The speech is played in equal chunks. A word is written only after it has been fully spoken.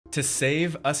To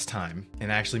save us time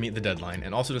and actually meet the deadline,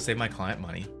 and also to save my client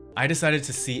money, I decided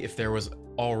to see if there was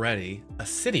already a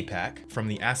city pack from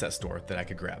the asset store that I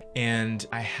could grab. And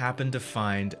I happened to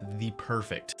find the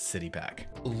perfect city pack.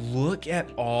 Look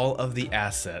at all of the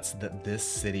assets that this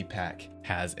city pack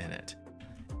has in it.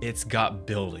 It's got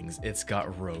buildings, it's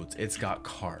got roads, it's got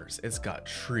cars, it's got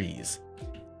trees,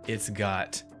 it's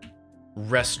got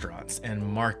restaurants and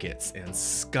markets and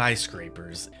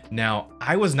skyscrapers. Now,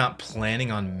 I was not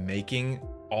planning on making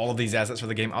all of these assets for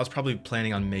the game. I was probably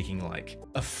planning on making like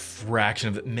a fraction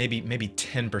of it, maybe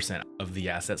 10% of the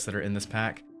assets that are in this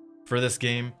pack for this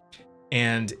game.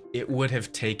 And it would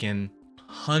have taken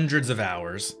hundreds of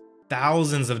hours,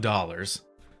 thousands of dollars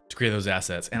to create those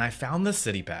assets. And I found this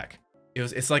city pack.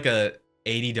 It's like a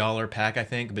 $80 pack, I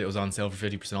think, but it was on sale for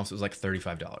 50% off, so it was like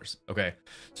 $35. Okay,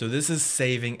 so this is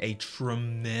saving a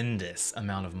tremendous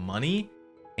amount of money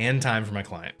and time for my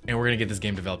client, and we're gonna get this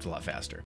game developed a lot faster.